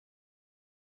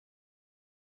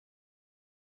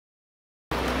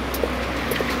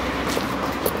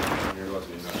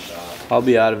I'll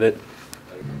be out of it.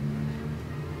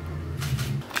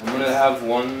 I'm gonna have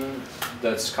one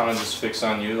that's kind of just fixed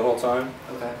on you the whole time.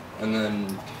 Okay. And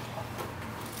then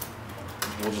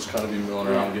we'll just kind of be milling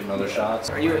around getting other shots.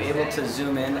 Are you able to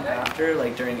zoom in after,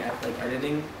 like during like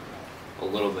editing? A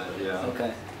little bit, yeah.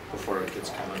 Okay. Before it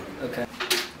gets kind of... Okay.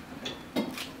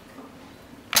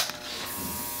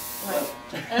 What?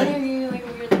 I don't even need like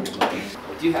a weird look.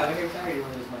 Do you have a haircut or do you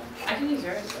want to use mine? I can use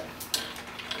yours, but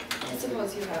I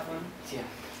suppose you have one. Yeah.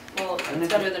 Well,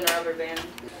 it's better than a rubber band.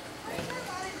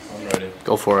 I'm ready.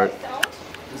 Go for it.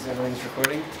 Is everything's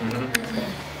recording? Mm-hmm. Okay.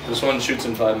 This one shoots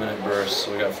in 5-minute bursts,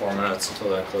 so we got 4 minutes until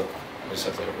that clip. We just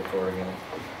have to hit record again.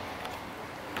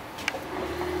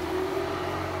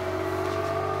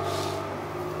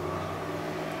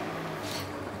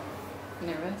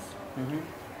 Nervous? Mm-hmm.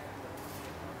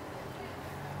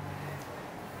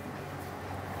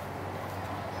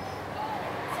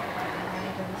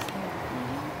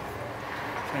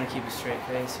 Trying to keep a straight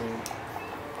face or...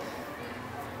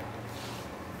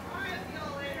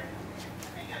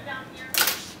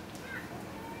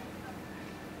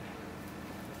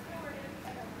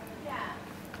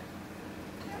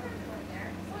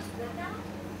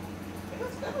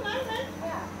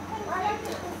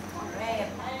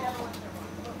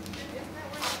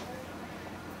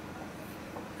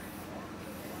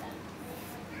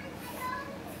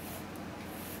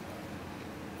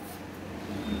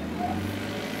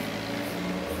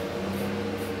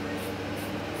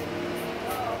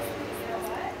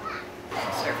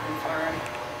 Surfing farm.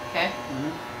 Okay?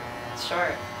 Mm-hmm. It's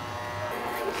short.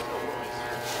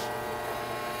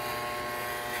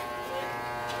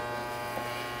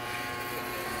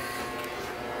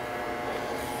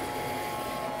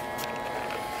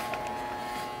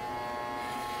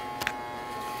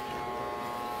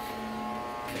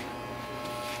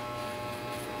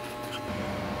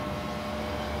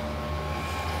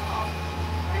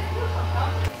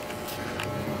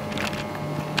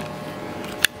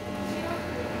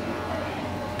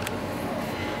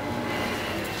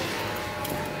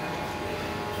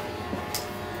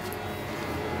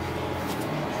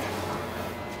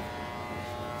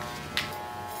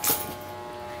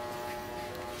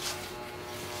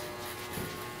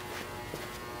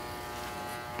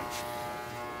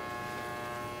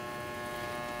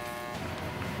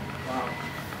 Wow.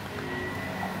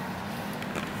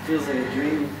 Feels like a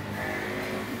dream.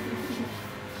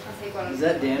 I'll take one. Is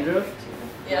that dandruff?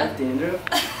 Yeah. Black dandruff?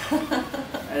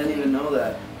 I didn't even know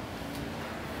that.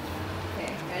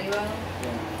 Okay, ready, Will?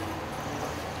 Yeah.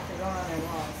 They're going on their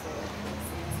wall, so.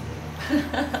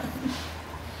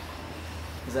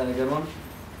 Is that a good one?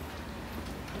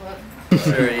 What?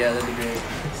 Sure, yeah, that'd be great.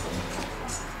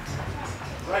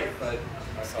 Right, but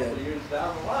a couple good. years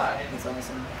down the line. That's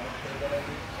awesome.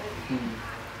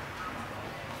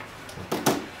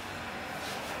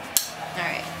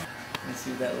 Alright. Let's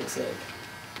see what that looks like.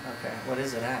 Okay, what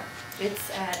is it at? It's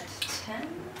at 10?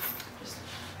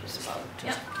 Just about.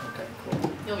 Yep. Okay,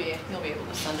 cool. You'll be able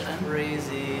to send it in.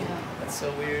 Crazy. Yeah. That's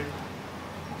so weird.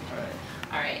 Alright.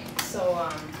 Alright, so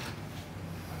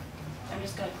I'm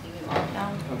just gonna clean them all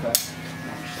down. Okay.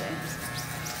 Actually.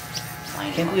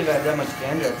 I can't believe I had that much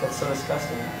dandruff. That's so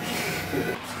disgusting.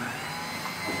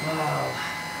 Wow.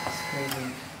 That's crazy.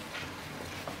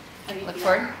 Look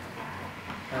forward.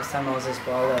 Last time I was this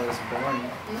bald, I was born.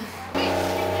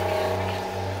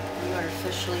 You are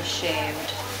officially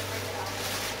shaved.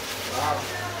 Wow.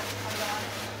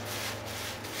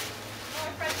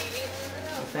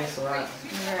 Well, thanks a lot.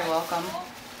 You're very welcome.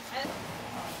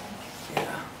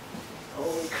 Yeah.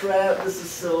 Holy crap, this is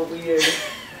so weird.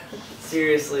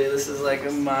 Seriously, this is like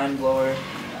a mind blower.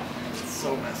 It's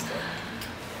so messed up.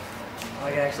 I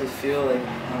can actually feel like,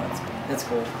 oh, it's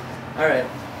cool. Alright.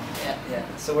 Yeah. Yeah.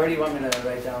 So where do you want me to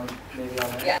write down? Maybe on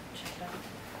there? Yeah.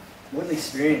 What an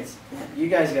experience. You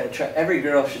guys gotta try. Every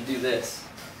girl should do this.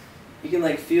 You can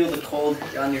like feel the cold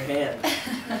on your hand.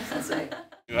 It's insane.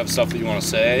 You have stuff that you want to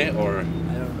say, or? I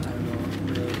don't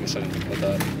know. Really. I guess I didn't think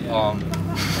about that. Yeah.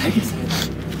 I guess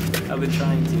I've been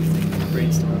trying to think,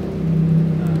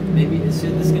 brainstorm. Maybe this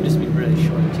can just be really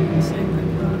short too. The same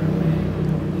thing we're on our way.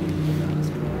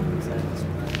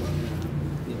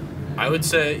 You know. I would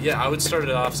say, yeah, I would start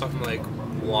it off something like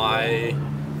why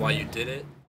you did it.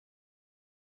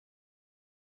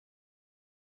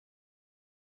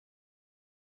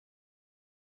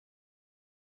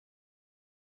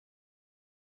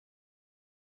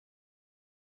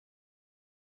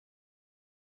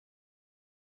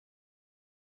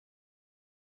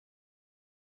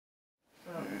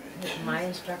 my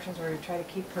instructions were to try to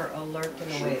keep her alert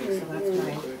and awake, so that's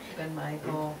been my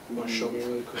goal. You want to show me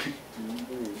really quick?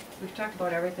 We've talked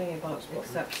about everything about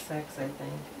except sex, I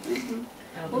think.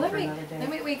 That'll Well, be let for me, another day. let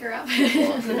me wake her up.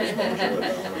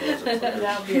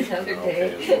 That'll be another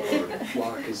day.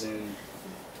 Lock is in.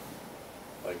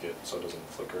 Like it so it doesn't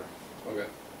flicker. Okay.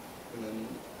 And then,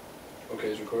 okay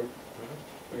is record?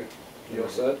 Okay. You all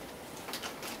set?